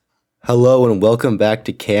Hello and welcome back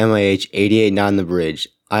to KMIH 88.9 The Bridge.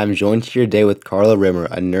 I am joined here today with Carla Rimmer,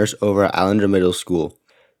 a nurse over at Allender Middle School.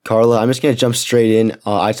 Carla, I'm just going to jump straight in.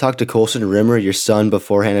 I talked to Colson Rimmer, your son,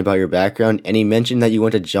 beforehand about your background, and he mentioned that you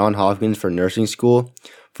went to Johns Hopkins for nursing school.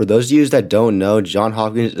 For those of you that don't know, Johns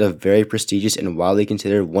Hopkins is a very prestigious and widely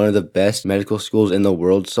considered one of the best medical schools in the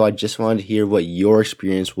world, so I just wanted to hear what your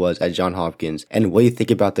experience was at Johns Hopkins and what you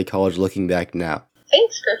think about the college looking back now.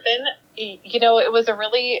 Thanks, Griffin. It was a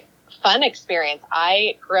really fun experience.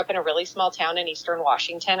 I grew up in a really small town in Eastern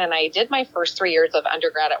Washington, and I did my first 3 years of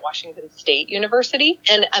undergrad at Washington State University.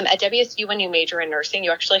 And at WSU, when you major in nursing,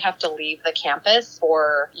 you actually have to leave the campus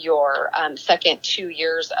for your second 2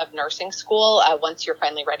 years of nursing school once you're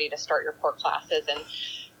finally ready to start your core classes. And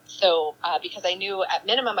so because I knew at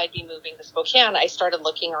minimum I'd be moving to Spokane, I started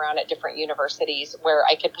looking around at different universities where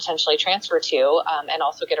I could potentially transfer to and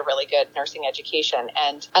also get a really good nursing education.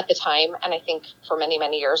 And at the time, and I think for many,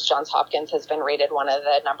 many years, Johns Hopkins has been rated one of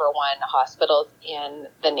the number one hospitals in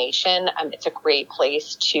the nation. It's a great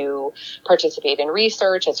place to participate in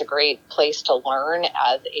research. It's a great place to learn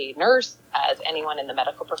as a nurse, as anyone in the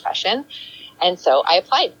medical profession. And so I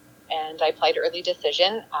applied. And I applied early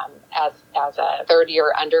decision as a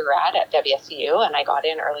third-year undergrad at WSU, and I got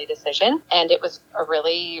in early decision. And it was a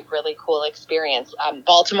really, really cool experience.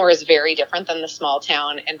 Baltimore is very different than the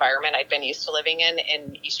small-town environment I'd been used to living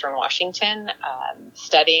in Eastern Washington.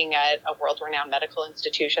 Studying at a world-renowned medical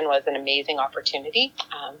institution was an amazing opportunity.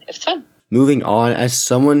 It was fun. Moving on, as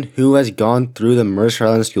someone who has gone through the Mercer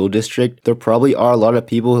Island School District, there probably are a lot of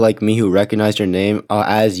people like me who recognize your name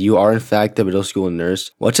as you are in fact the middle school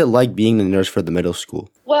nurse. What's it like being the nurse for the middle school?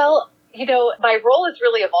 Well, my role has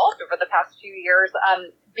really evolved over the past few years.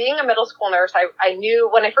 Being a middle school nurse, I knew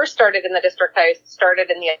when I first started in the district, I started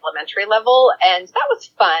in the elementary level, and that was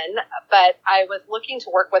fun, but I was looking to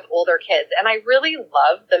work with older kids, and I really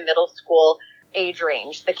love the middle school age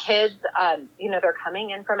range. The kids, they're coming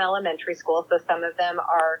in from elementary school, so some of them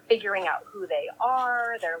are figuring out who they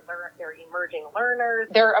are. They're emerging learners.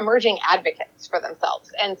 They're emerging advocates for themselves,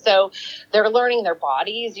 and so they're learning their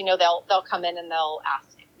bodies. They'll come in and they'll ask,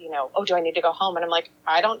 do I need to go home? And I'm like,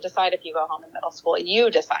 I don't decide if you go home in middle school. You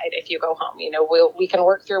decide if you go home. We can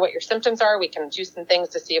work through what your symptoms are. We can do some things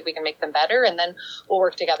to see if we can make them better. And then we'll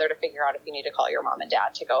work together to figure out if you need to call your mom and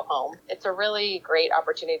dad to go home. It's a really great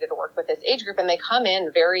opportunity to work with this age group. And they come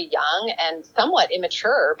in very young and somewhat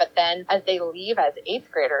immature. But then as they leave as eighth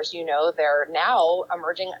graders, they're now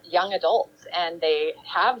emerging young adults. And they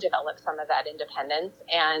have developed some of that independence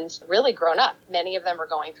and really grown up. Many of them are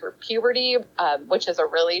going through puberty, which is a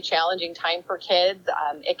really challenging time for kids.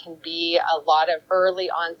 It can be a lot of early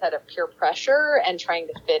onset of peer pressure and trying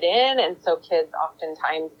to fit in. And so kids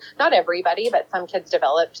oftentimes, not everybody, but some kids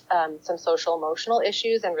developed some social emotional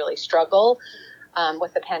issues and really struggle.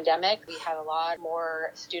 With the pandemic, we had a lot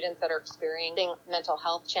more students that are experiencing mental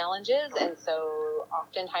health challenges. And so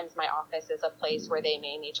oftentimes my office is a place where they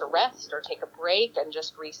may need to rest or take a break and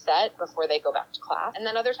just reset before they go back to class. And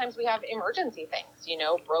then other times we have emergency things,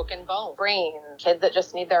 broken bone, brain, kids that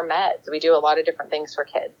just need their meds. We do a lot of different things for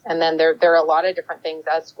kids. And then there are a lot of different things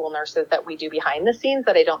as school nurses that we do behind the scenes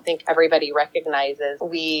that I don't think everybody recognizes.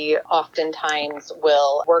 We oftentimes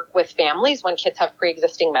will work with families when kids have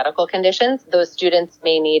pre-existing medical conditions. Those students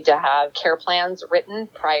may need to have care plans written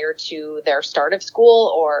prior to their start of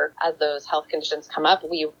school, or as those health conditions come up,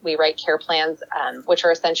 we write care plans, which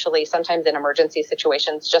are essentially sometimes in emergency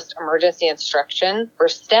situations, just emergency instruction for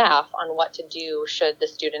staff on what to do should the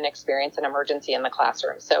student experience an emergency in the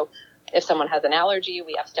classroom. So if someone has an allergy,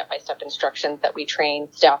 we have step-by-step instructions that we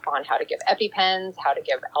train staff on how to give EpiPens, how to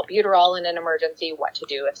give albuterol in an emergency, what to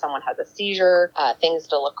do if someone has a seizure, things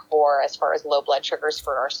to look for as far as low blood sugars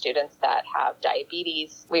for our students that have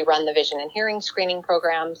diabetes. We run the vision and hearing screening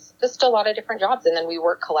programs, just a lot of different jobs. And then we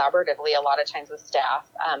work collaboratively a lot of times with staff,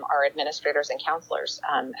 our administrators and counselors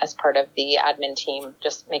as part of the admin team,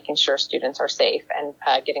 just making sure students are safe and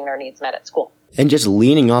getting their needs met at school. And just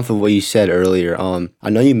leaning off of what you said earlier, I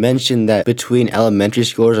know you mentioned that between elementary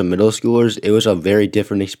schoolers and middle schoolers, it was a very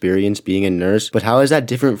different experience being a nurse. But how is that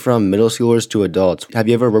different from middle schoolers to adults? Have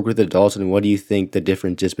you ever worked with adults, and what do you think the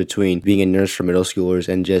difference is between being a nurse for middle schoolers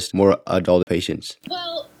and just more adult patients?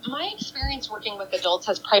 Well, my experience experience working with adults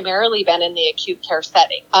has primarily been in the acute care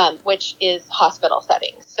setting, which is hospital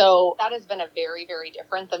setting. So that has been a very, very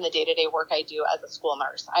different than the day-to-day work I do as a school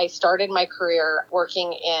nurse. I started my career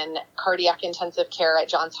working in cardiac intensive care at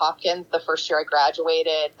Johns Hopkins the first year I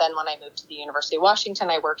graduated. Then when I moved to the University of Washington,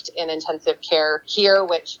 I worked in intensive care here,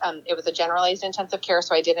 which it was a generalized intensive care.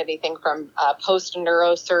 So I did anything from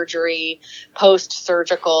post-neurosurgery,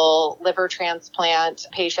 post-surgical liver transplant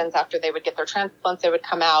patients. After they would get their transplants, they would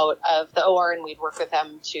come out of the OR and we'd work with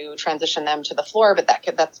them to transition them to the floor. But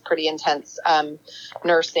that's pretty intense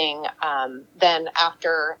nursing. Then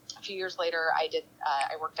after a few years later, I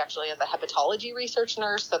worked actually as a hepatology research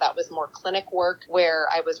nurse. So that was more clinic work where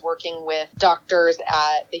I was working with doctors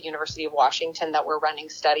at the University of Washington that were running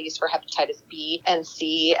studies for hepatitis B and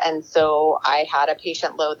C. And so I had a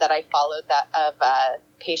patient load that I followed of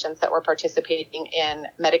patients that were participating in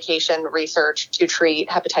medication research to treat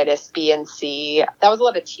hepatitis B and C. That was a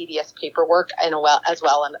lot of tedious paperwork and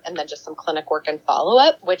then just some clinic work and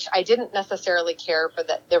follow-up, which I didn't necessarily care for.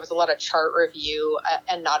 That there was a lot of chart review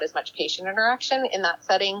and not as much patient interaction in that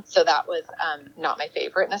setting. So that was not my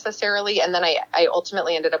favorite necessarily. And then I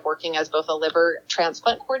ultimately ended up working as both a liver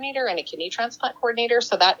transplant coordinator and a kidney transplant coordinator.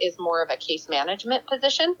 So that is more of a case management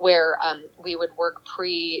position where we would work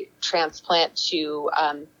pre-transplant to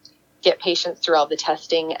get patients through all the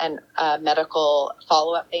testing and medical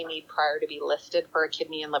follow-up they need prior to be listed for a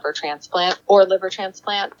kidney and liver transplant,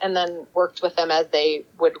 and then worked with them as they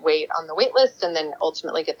would wait on the wait list and then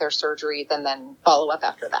ultimately get their surgeries and then follow up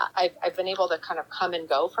after that. I've been able to kind of come and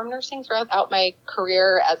go from nursing throughout my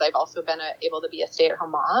career, as I've also been able to be a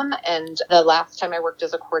stay-at-home mom. And the last time I worked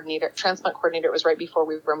as a transplant coordinator, it was right before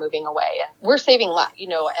we were moving away. And we're saving lives.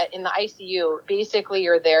 In the ICU, basically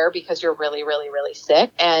you're there because you're really, really, really sick,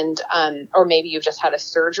 and or maybe you've just had a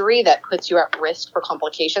surgery that puts you at risk for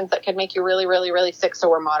complications that could make you really, really, really sick. So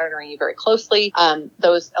we're monitoring you very closely. A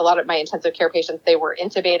lot of my intensive care patients, they were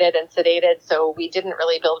intubated and sedated. So we didn't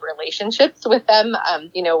really build relationships with them.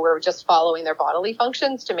 We're just following their bodily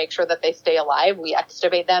functions to make sure that they stay alive. We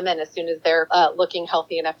extubate them. And as soon as they're looking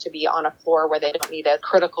healthy enough to be on a floor where they don't need a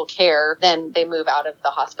critical care, then they move out of the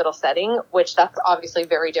hospital setting, which that's obviously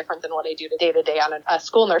very different than what I do day to day on a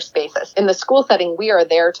school nurse basis. In the school setting, we are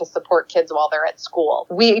there to support kids while they're at school.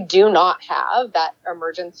 We do not have that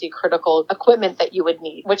emergency critical equipment that you would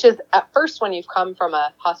need, which is at first when you've come from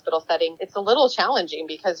a hospital setting, it's a little challenging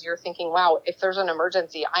because you're thinking, wow, if there's an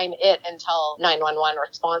emergency, I'm it until 911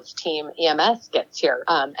 response team EMS gets here.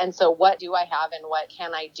 And so what do I have and what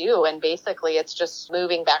can I do? And basically it's just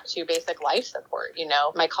moving back to basic life support.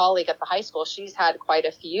 My colleague at the high school, she's had quite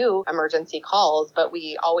a few emergency calls, but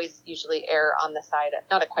we always usually err on the side of,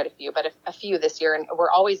 not quite a few, but a few this year. And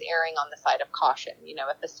we're always erring on the side of caution.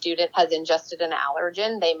 If a student has ingested an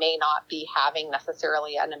allergen, they may not be having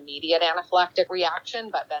necessarily an immediate anaphylactic reaction,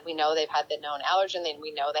 but then we know they've had the known allergen, then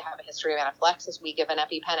we know they have a history of anaphylaxis. We give an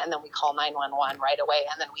EpiPen and then we call 911 right away,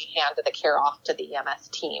 and then we hand the care off to the EMS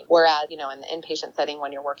team. Whereas, in the inpatient setting,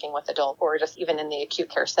 when you're working with adults, or just even in the acute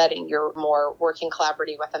care setting, you're more working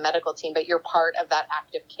collaboratively with a medical team, but you're part of that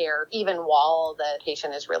active care even while the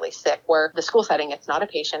patient is really sick. Where the school setting, it's not a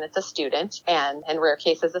patient, it's a student, and in rare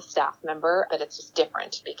cases a staff member, but it's just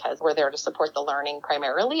different because we're there to support the learning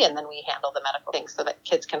primarily, and then we handle the medical things so that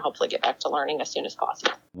kids can hopefully get back to learning as soon as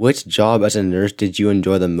possible. Which job as a nurse did you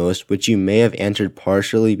enjoy the most, which you may have answered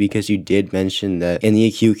partially because you did mention that in the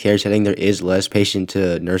acute care setting there is less patient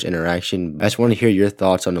to nurse interaction. I just want to hear your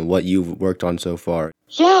thoughts on what you've worked on so far.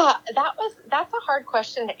 Yeah, that's a hard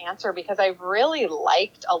question to answer because I've really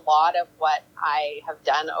liked a lot of what I have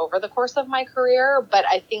done over the course of my career, but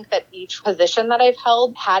I think that each position that I've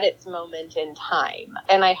held had its moment in time.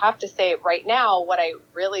 And I have to say right now, what I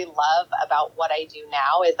really love about what I do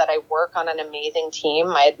now is that I work on an amazing team.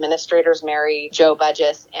 My administrators, Mary Jo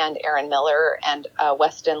Budgis and Erin Miller and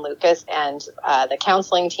Weston Lucas, and the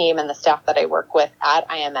counseling team and the staff that I work with at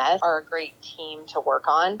IMS are a great team to work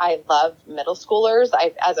on. I love middle schoolers.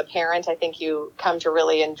 As a parent, I think you come to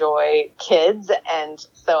really enjoy kids. And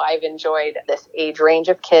so I've enjoyed this age range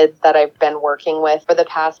of kids that I've been working with for the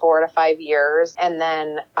past 4 to 5 years. And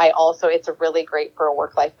then it's really great for a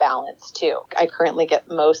work-life balance too. I currently get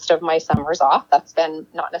most of my summers off. That's been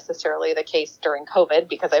not necessarily the case during COVID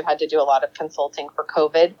because I've had to do a lot of consulting for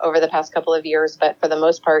COVID over the past couple of years. But for the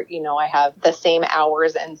most part, I have the same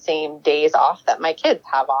hours and same days off that my kids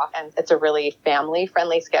have off. And it's a really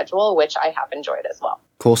family-friendly schedule, which I have enjoyed as well.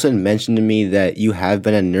 Colson mentioned to me that you have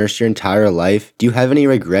been a nurse your entire life. Do you have any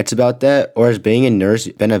regrets about that? Or has being a nurse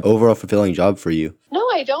been an overall fulfilling job for you? No,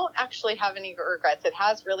 I don't actually have any regrets. It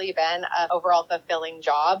has really been an overall fulfilling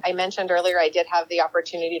job. I mentioned earlier I did have the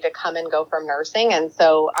opportunity to come and go from nursing, and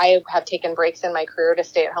so I have taken breaks in my career to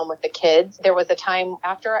stay at home with the kids. There was a time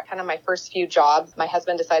after kind of my first few jobs, my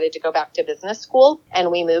husband decided to go back to business school,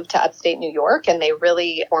 and we moved to upstate New York, and they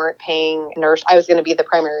really weren't paying nurse. I was going to be the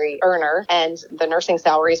primary earner, and the nursing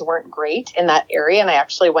salaries weren't great in that area, and I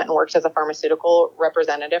actually went and worked as a pharmaceutical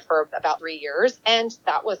representative for about 3 years, and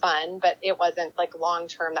that was fun, but it wasn't like long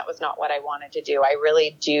term. That was not what I wanted to do. I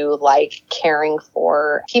really do like caring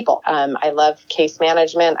for people. I love case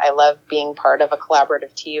management. I love being part of a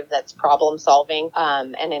collaborative team that's problem solving.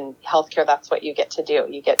 And in healthcare, that's what you get to do.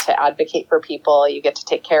 You get to advocate for people. You get to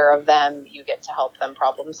take care of them. You get to help them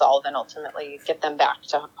problem solve and ultimately get them back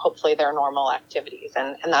to hopefully their normal activities.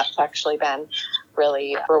 And that's actually been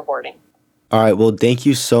really rewarding. All right, well, thank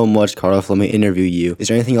you so much, Carla, for letting me interview you. Is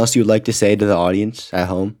there anything else you would like to say to the audience at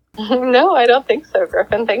home? No, I don't think so,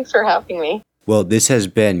 Griffin. Thanks for having me. Well, this has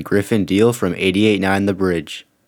been Griffin Deal from 88.9 The Bridge.